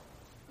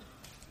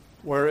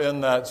We're in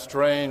that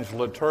strange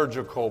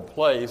liturgical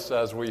place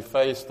as we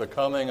face the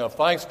coming of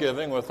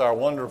Thanksgiving with our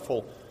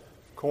wonderful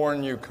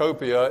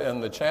cornucopia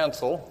in the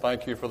chancel.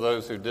 Thank you for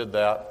those who did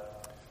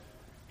that.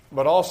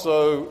 But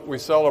also we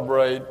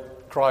celebrate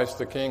Christ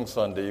the King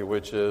Sunday,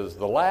 which is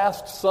the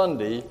last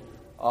Sunday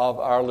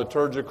of our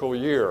liturgical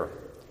year.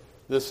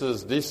 This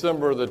is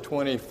December the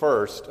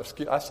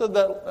 21st. I said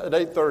that at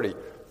 8:30.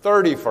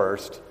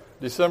 31st.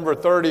 December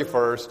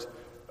 31st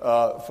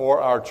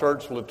for our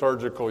church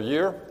liturgical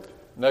year.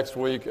 Next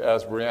week,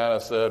 as Brianna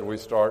said, we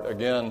start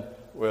again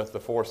with the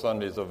 4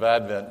 Sundays of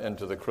Advent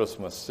into the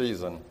Christmas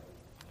season.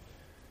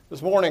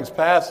 This morning's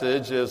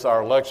passage is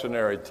our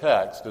lectionary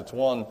text. It's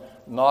one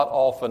not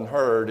often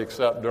heard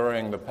except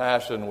during the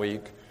Passion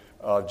Week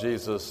of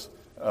Jesus'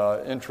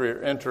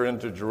 enter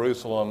into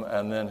Jerusalem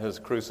and then his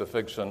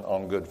crucifixion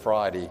on Good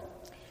Friday.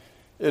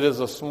 It is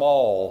a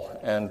small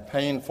and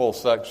painful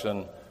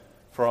section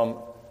from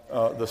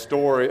the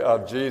story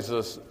of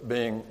Jesus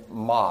being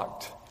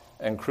mocked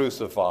and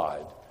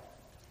crucified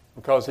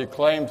because he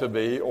claimed to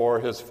be,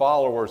 or his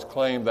followers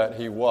claimed that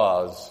he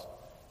was,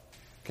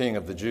 King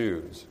of the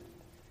Jews.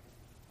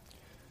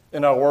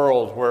 In a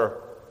world where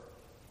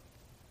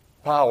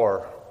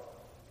power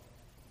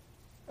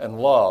and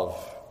love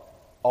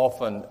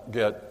often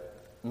get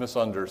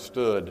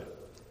misunderstood,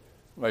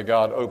 may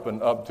God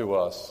open up to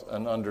us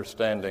an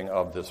understanding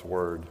of this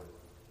word.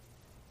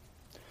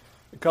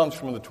 It comes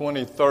from the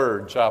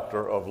 23rd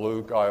chapter of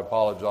Luke. I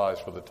apologize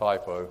for the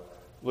typo.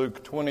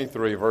 Luke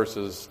 23,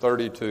 verses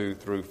 32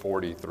 through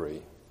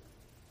 43.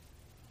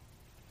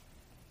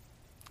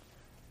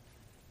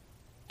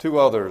 2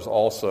 others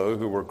also,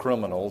 who were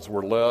criminals,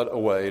 were led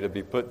away to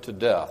be put to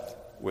death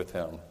with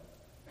him.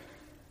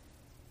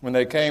 When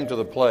they came to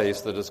the place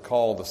that is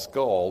called the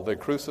Skull, they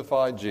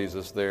crucified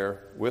Jesus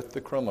there with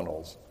the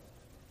criminals,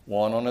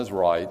 one on his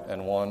right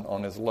and one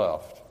on his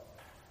left.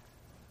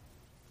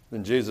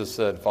 Then Jesus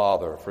said,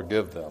 "Father,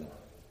 forgive them,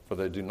 for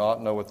they do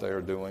not know what they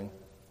are doing."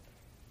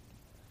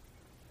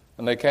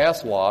 And they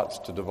cast lots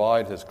to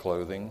divide his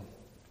clothing,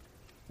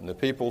 and the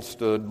people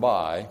stood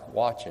by,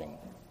 watching.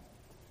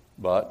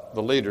 But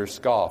the leaders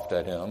scoffed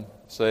at him,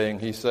 saying,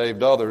 "He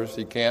saved others,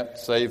 he can't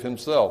save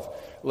himself.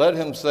 Let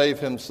him save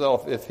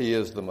himself if he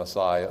is the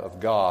Messiah of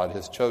God,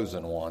 his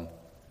chosen one."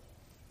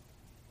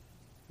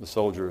 The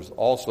soldiers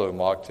also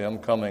mocked him,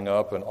 coming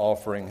up and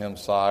offering him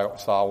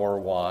sour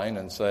wine,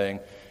 and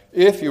saying,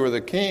 "If you are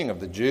the king of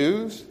the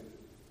Jews,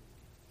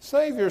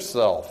 save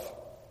yourself."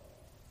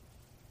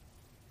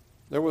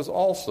 There was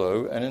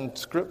also an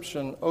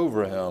inscription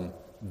over him,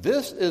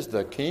 "This is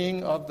the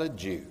King of the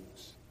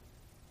Jews."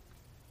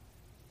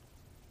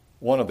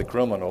 One of the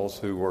criminals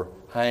who were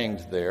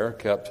hanged there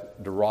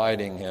kept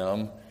deriding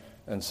him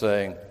and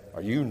saying,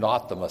 "Are you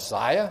not the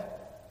Messiah?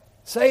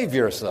 Save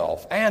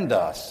yourself and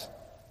us."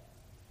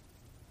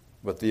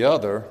 But the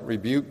other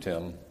rebuked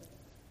him,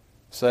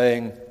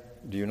 saying,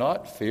 "Do you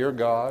not fear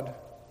God,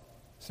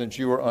 since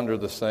you are under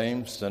the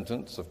same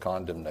sentence of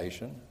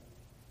condemnation?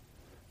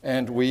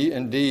 And we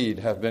indeed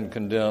have been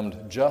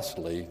condemned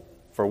justly,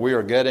 for we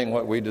are getting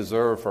what we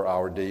deserve for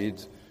our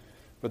deeds.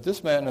 But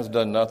this man has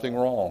done nothing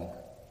wrong."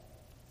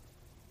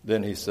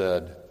 Then he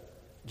said,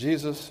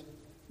 "Jesus,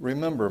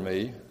 remember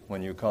me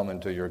when you come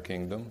into your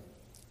kingdom."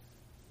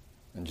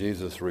 And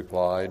Jesus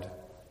replied,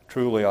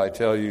 "Truly I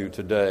tell you,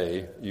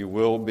 today you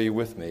will be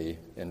with me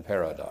in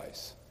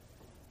paradise."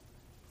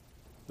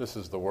 This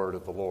is the word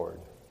of the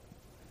Lord.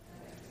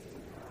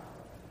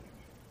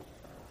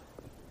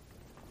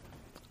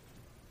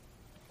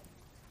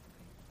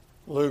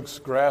 Luke's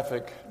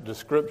graphic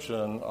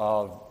description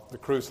of the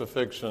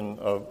crucifixion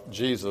of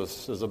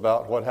Jesus is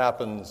about what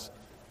happens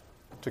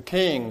to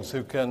kings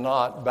who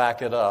cannot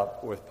back it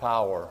up with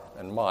power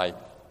and might.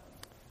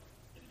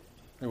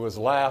 He was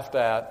laughed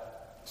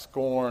at,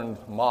 scorned,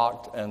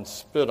 mocked, and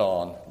spit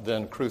on,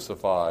 then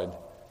crucified.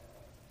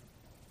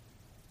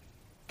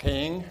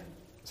 King,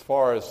 as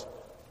far as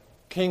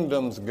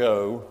kingdoms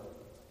go,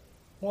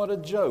 what a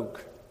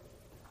joke.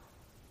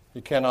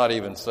 He cannot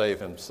even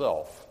save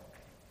himself.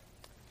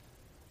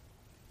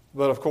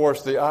 But of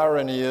course, the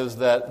irony is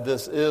that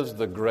this is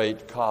the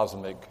great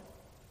cosmic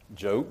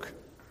joke.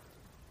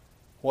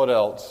 What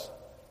else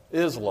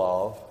is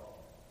love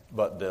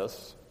but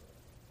this?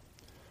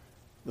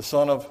 The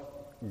Son of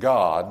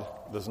God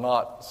does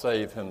not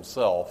save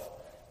himself,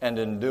 and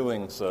in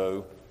doing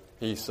so,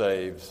 he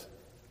saves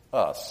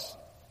us.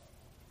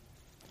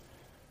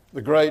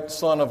 The great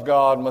Son of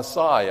God,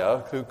 Messiah,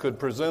 who could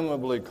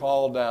presumably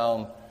call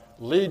down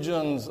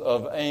legions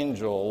of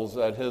angels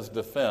at his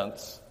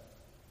defense,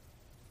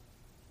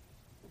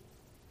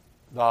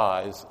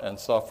 dies and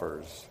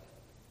suffers.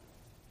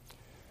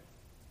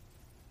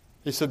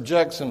 He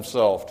subjects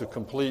himself to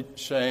complete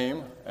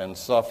shame and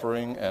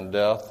suffering and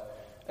death,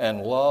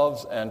 and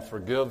loves and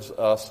forgives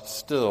us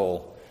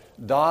still,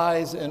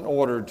 dies in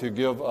order to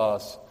give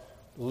us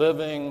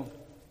living,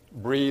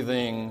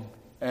 breathing,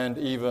 and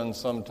even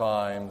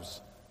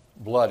sometimes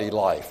bloody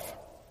life.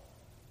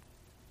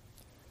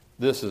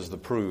 This is the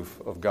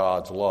proof of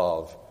God's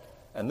love,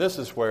 and this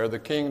is where the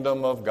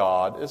kingdom of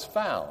God is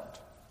found.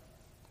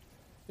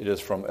 It is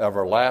from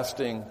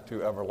everlasting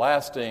to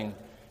everlasting.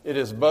 It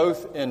is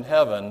both in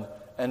heaven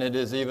and it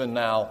is even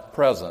now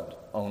present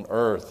on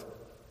earth.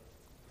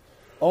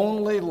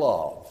 Only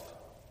love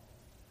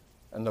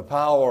and the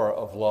power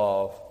of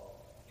love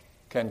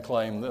can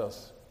claim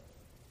this.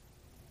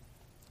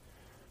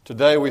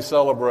 Today we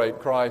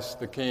celebrate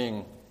Christ the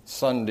King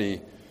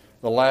Sunday,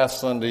 the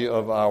last Sunday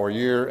of our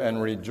year,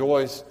 and we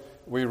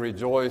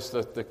rejoice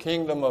that the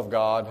kingdom of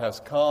God has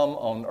come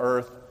on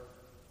earth,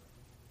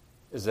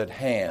 is at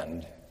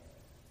hand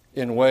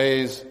in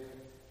ways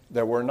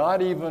that we're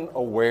not even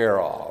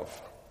aware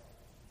of.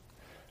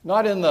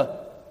 Not in the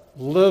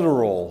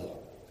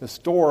literal,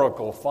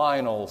 historical,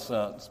 final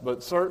sense,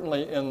 but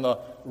certainly in the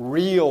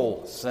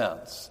real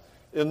sense,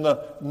 in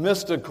the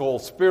mystical,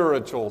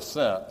 spiritual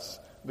sense.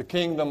 The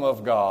kingdom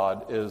of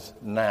God is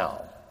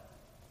now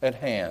at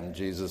hand,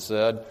 Jesus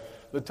said.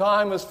 The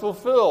time is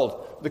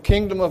fulfilled. The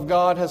kingdom of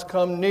God has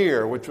come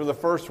near, which were the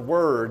first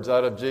words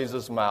out of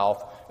Jesus'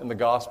 mouth in the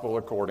gospel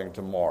according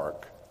to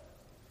Mark.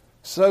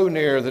 So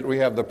near that we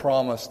have the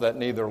promise that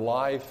neither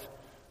life,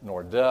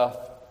 nor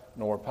death,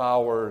 nor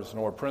powers,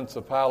 nor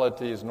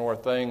principalities, nor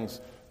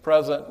things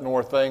present,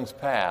 nor things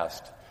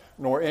past,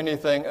 nor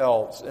anything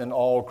else in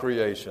all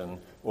creation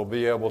will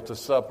be able to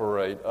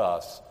separate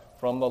us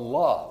from the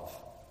love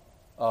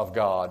of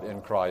God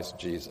in Christ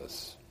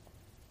Jesus.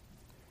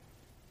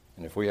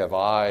 And if we have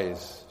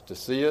eyes to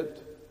see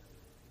it,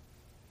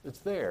 it's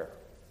there.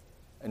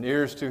 And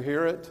ears to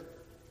hear it,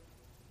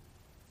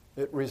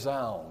 it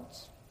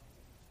resounds.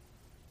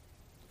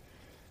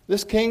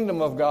 This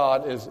kingdom of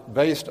God is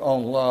based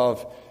on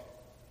love,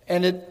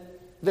 and it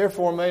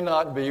therefore may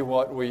not be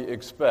what we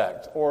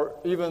expect or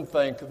even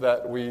think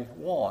that we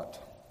want.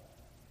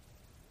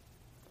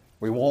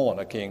 We want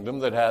a kingdom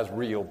that has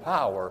real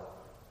power,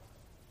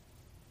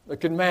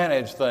 that can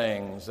manage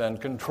things and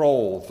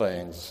control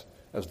things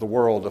as the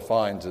world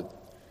defines it.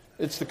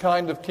 It's the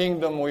kind of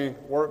kingdom we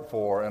work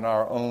for in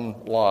our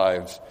own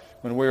lives.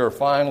 When we are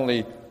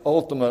finally,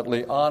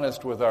 ultimately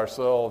honest with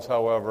ourselves,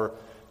 however,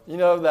 you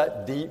know,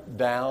 that deep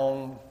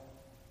down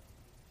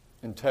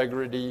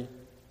integrity,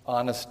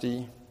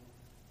 honesty,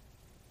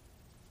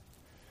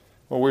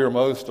 where we are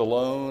most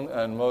alone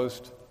and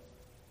most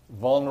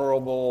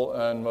vulnerable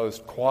and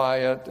most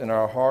quiet in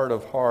our heart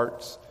of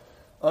hearts,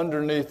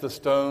 underneath the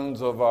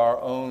stones of our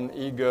own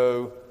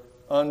ego,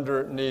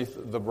 underneath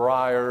the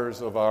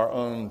briars of our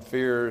own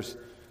fears,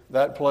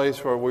 that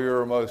place where we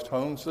are most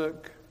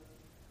homesick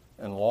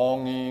and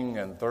longing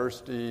and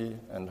thirsty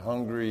and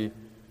hungry.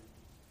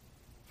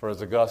 For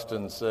as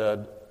Augustine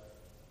said,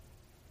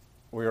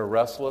 we are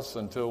restless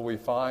until we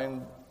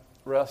find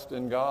rest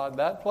in God.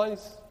 That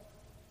place,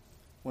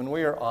 when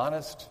we are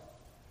honest,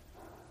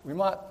 we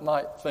might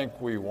not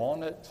think we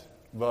want it,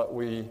 but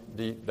we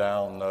deep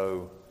down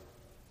know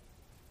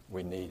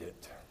we need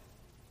it.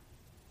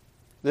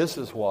 This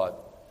is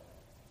what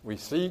we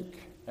seek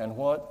and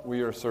what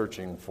we are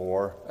searching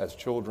for as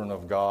children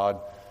of God,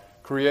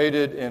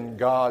 created in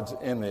God's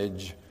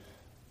image,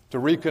 to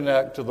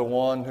reconnect to the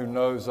one who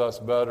knows us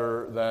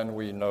better than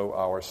we know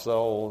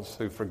ourselves,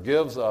 who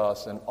forgives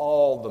us in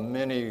all the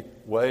many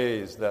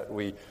ways that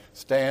we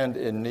stand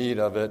in need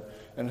of it,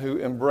 and who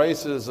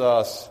embraces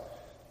us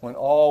when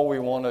all we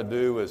want to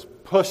do is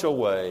push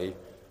away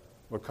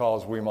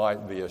because we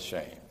might be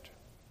ashamed.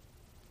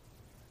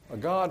 A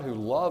God who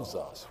loves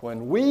us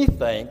when we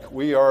think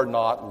we are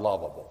not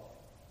lovable.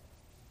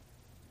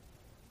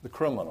 The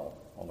criminal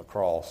on the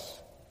cross.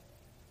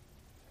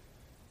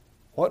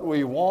 What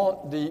we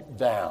want deep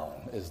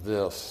down is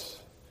this,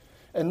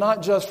 and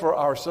not just for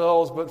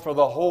ourselves, but for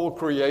the whole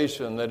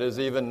creation that is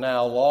even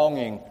now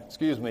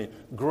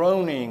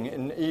groaning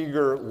in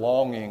eager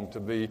longing to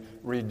be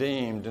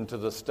redeemed into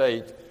the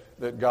state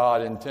that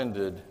God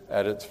intended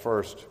at its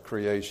first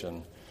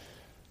creation.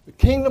 The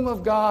kingdom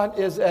of God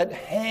is at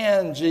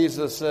hand,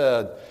 Jesus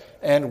said,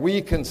 and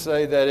we can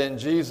say that in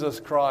Jesus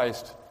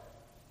Christ,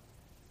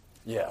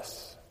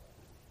 yes.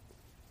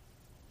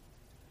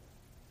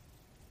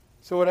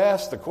 So it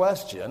asks the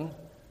question,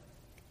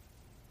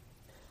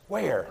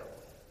 where?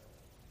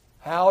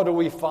 How do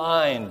we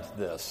find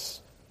this?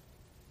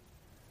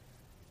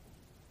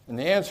 And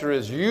the answer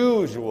is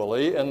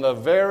usually in the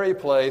very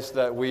place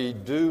that we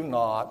do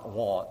not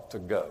want to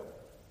go.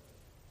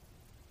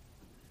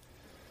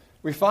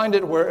 We find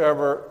it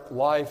wherever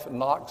life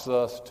knocks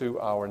us to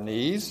our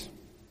knees,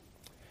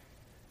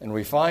 and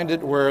we find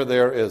it where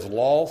there is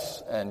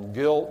loss and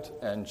guilt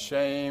and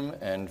shame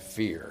and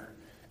fear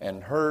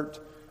and hurt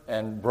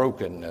and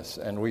brokenness.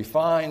 And we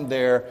find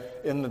there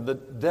in the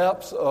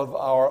depths of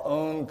our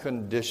own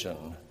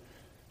condition,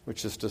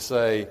 which is to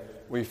say,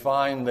 we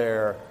find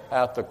there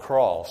at the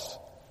cross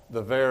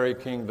the very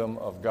kingdom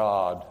of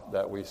God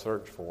that we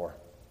search for.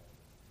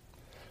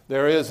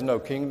 There is no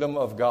kingdom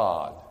of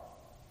God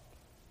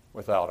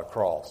without a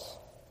cross.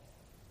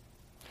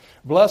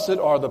 Blessed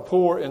are the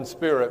poor in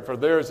spirit, for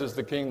theirs is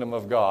the kingdom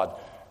of God.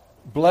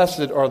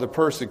 Blessed are the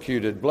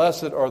persecuted,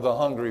 blessed are the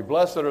hungry,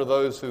 blessed are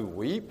those who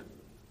weep,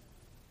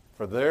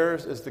 for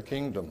theirs is the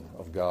kingdom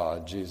of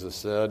God, Jesus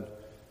said.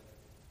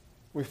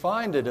 We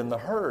find it in the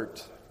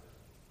hurt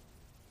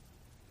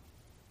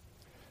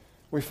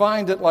We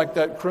find it like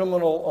that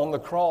criminal on the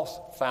cross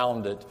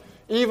found it,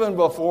 even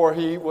before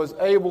he was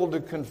able to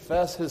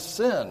confess his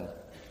sin.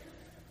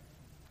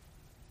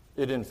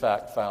 It in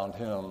fact found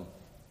him.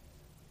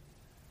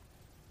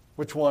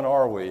 Which one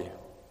are we?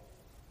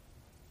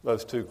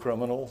 Those two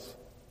criminals?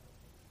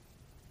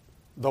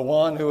 The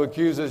one who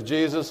accuses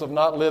Jesus of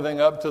not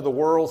living up to the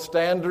world's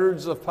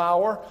standards of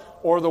power,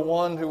 or the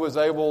one who was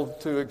able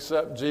to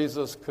accept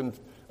Jesus'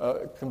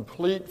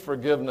 complete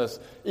forgiveness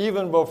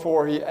even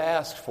before he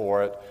asked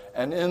for it,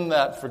 and in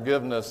that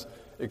forgiveness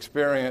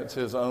experience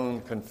his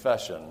own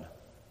confession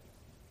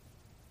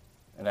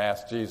and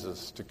ask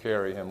Jesus to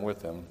carry him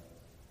with him?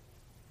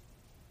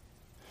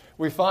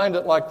 We find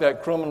it like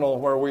that criminal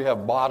where we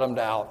have bottomed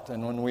out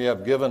and when we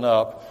have given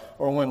up,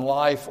 or when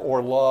life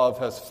or love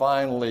has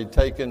finally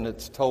taken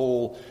its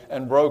toll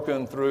and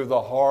broken through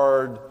the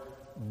hard,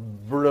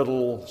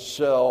 brittle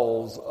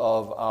shells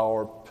of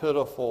our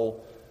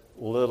pitiful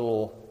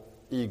little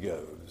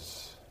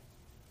egos,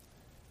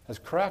 has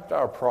cracked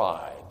our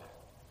pride,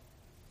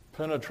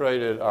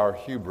 penetrated our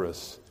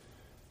hubris,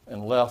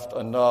 and left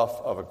enough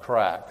of a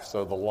crack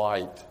so the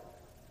light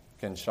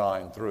can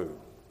shine through.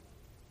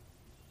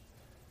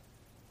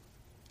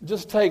 It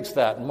just takes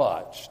that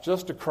much,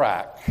 just a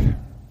crack. And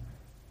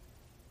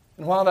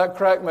while that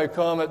crack may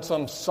come at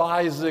some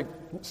seismic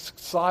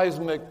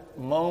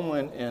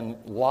moment in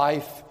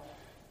life,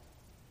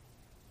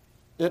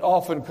 it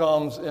often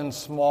comes in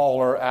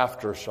smaller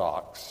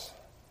aftershocks.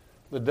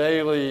 The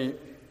daily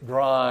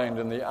grind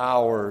and the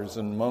hours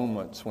and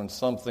moments when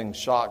something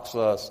shocks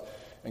us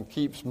and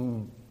keeps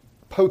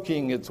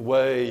poking its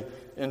way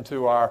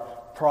into our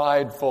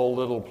prideful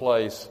little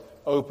place,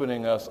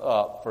 opening us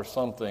up for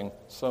something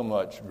so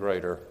much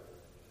greater.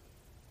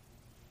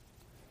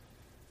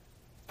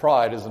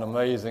 Pride is an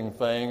amazing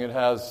thing. It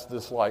has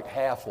this like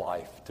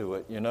half-life to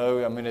it, you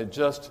know. I mean, it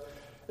just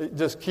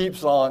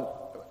keeps on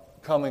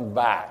coming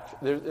back.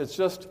 It's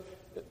just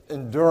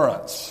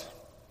endurance.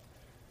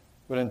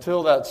 But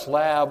until that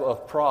slab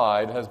of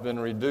pride has been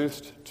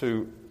reduced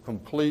to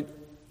complete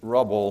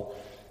rubble,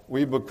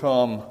 we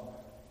become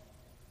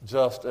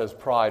just as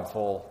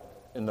prideful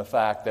in the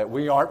fact that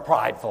we aren't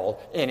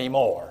prideful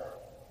anymore.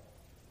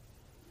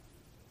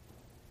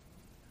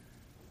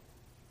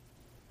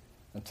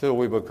 Until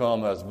we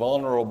become as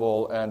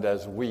vulnerable and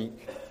as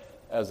weak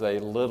as a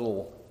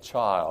little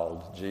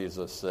child,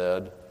 Jesus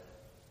said,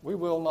 we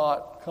will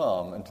not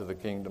come into the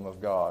kingdom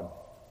of God.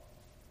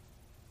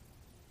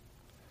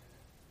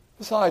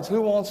 Besides,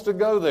 who wants to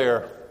go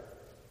there?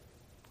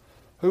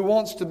 Who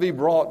wants to be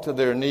brought to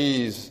their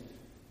knees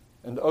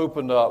and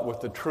opened up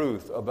with the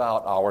truth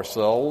about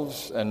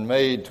ourselves and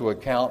made to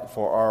account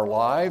for our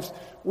lives?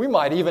 We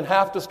might even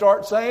have to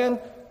start saying,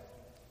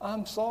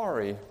 I'm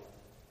sorry.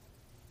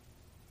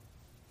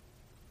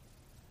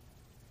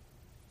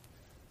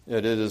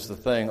 Yet it is the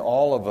thing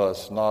all of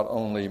us not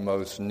only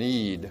most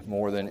need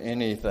more than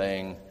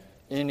anything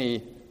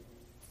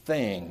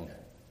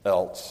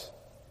else.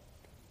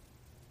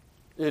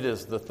 It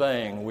is the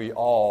thing we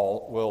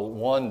all will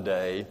one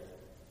day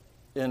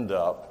end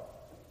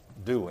up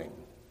doing.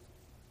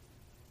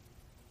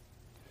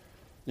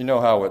 You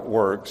know how it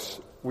works.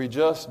 We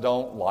just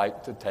don't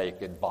like to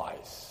take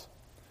advice.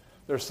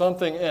 There's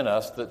something in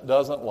us that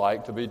doesn't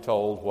like to be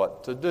told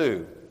what to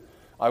do.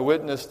 I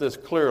witnessed this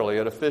clearly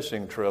at a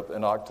fishing trip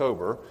in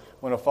October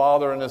when a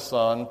father and his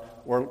son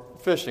were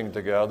fishing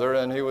together,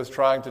 and he was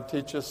trying to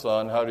teach his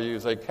son how to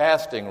use a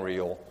casting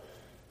reel.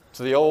 It's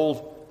the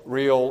old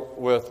reel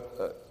with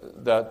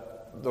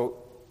that the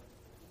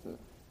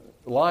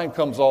line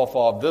comes off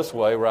of this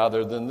way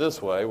rather than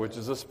this way, which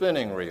is a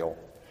spinning reel.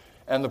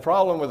 And the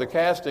problem with the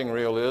casting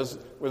reel is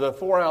with a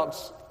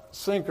 4-ounce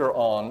sinker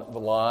on the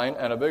line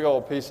and a big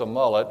old piece of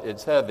mullet,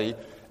 it's heavy,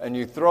 and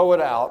you throw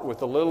it out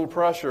with a little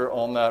pressure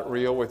on that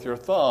reel with your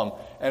thumb.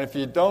 And if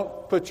you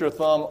don't put your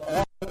thumb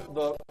on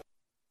the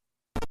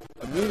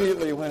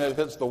immediately when it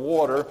hits the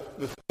water,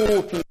 the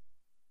spool keeps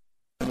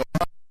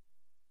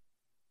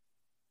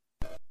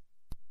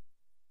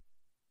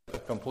a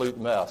complete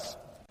mess.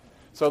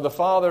 So the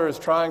father is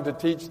trying to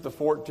teach the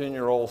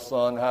 14-year-old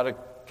son how to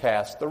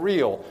cast the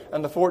reel.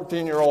 And the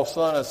 14-year-old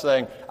son is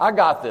saying, I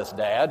got this,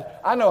 Dad.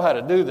 I know how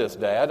to do this,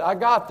 Dad. I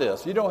got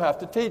this. You don't have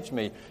to teach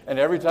me. And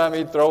every time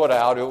he'd throw it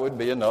out, it would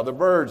be another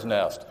bird's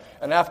nest.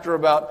 And after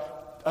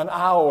about an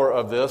hour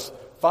of this,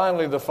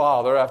 finally the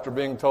father, after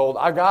being told,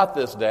 I got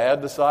this,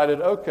 Dad,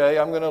 decided, okay,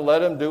 I'm going to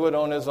let him do it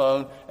on his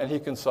own, and he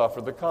can suffer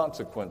the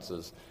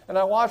consequences. And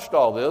I watched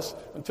all this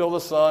until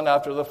the son,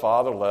 after the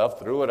father left,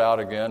 threw it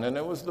out again, and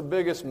it was the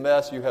biggest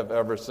mess you have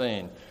ever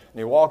seen. And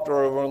he walked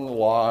over on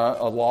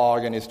a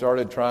log, and he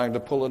started trying to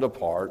pull it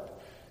apart,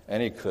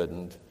 and he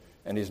couldn't.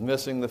 And he's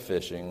missing the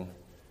fishing,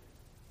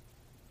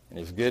 and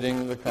he's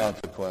getting the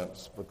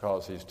consequence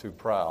because he's too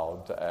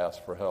proud to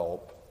ask for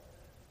help.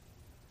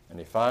 And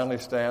he finally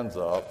stands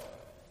up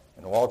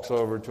and walks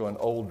over to an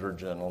older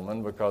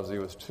gentleman because he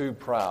was too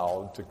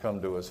proud to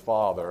come to his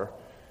father.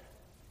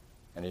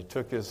 And he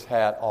took his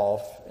hat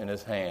off in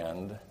his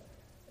hand,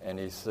 and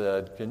he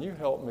said, can you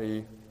help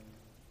me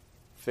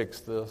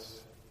fix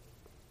this?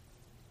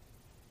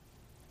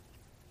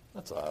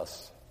 That's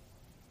us.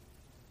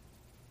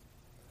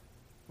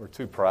 We're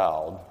too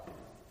proud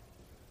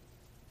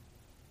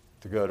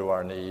to go to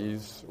our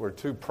knees. We're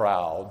too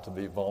proud to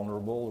be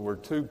vulnerable. We're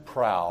too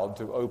proud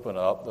to open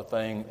up the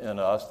thing in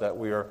us that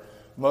we are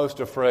most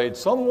afraid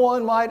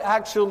someone might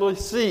actually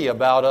see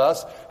about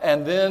us,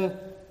 and then,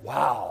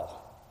 wow,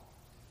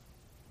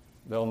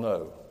 they'll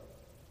know.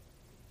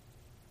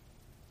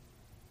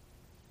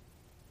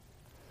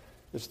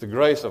 It's the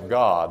grace of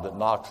God that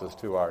knocks us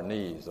to our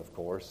knees, of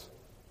course.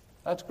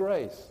 That's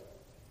grace.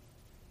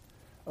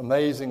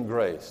 Amazing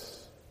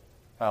grace.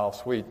 How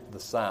sweet the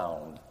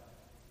sound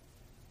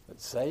that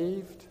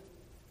saved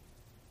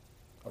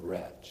a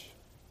wretch.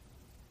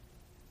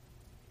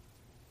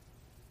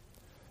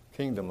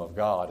 Kingdom of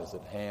God is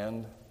at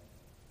hand,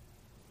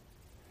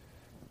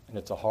 and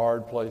it's a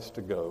hard place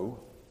to go,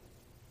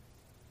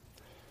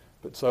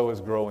 but so is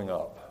growing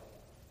up.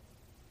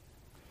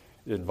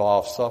 It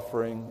involves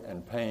suffering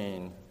and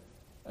pain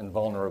and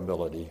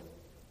vulnerability,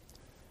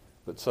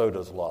 but so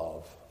does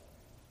love.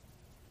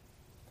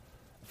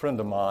 A friend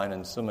of mine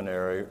in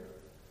seminary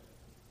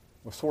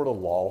was sort of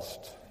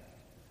lost.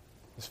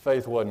 His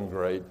faith wasn't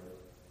great.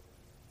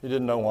 He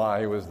didn't know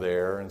why he was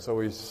there, and so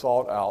he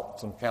sought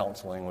out some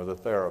counseling with a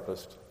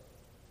therapist,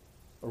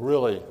 a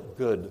really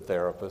good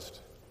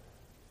therapist,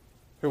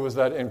 who was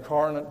that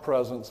incarnate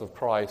presence of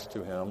Christ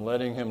to him,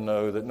 letting him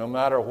know that no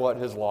matter what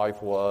his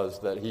life was,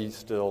 that he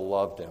still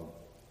loved him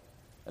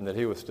and that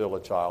he was still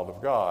a child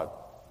of God.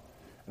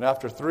 And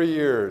after 3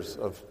 years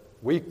of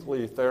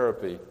weekly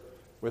therapy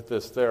with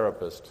this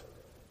therapist,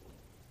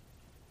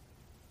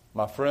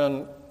 my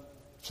friend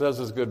says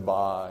his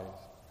goodbyes.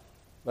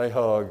 They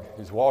hug.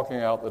 He's walking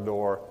out the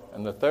door,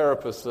 and the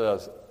therapist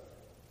says,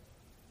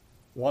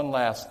 "One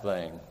last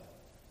thing."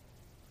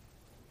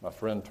 My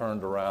friend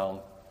turned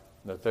around,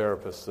 and the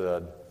therapist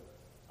said,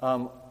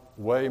 "I'm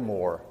way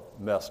more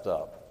messed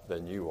up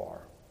than you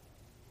are."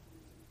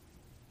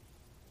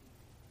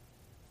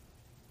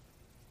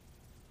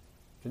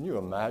 Can you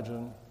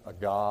imagine a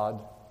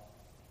God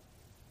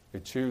who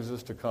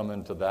chooses to come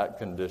into that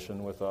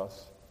condition with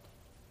us?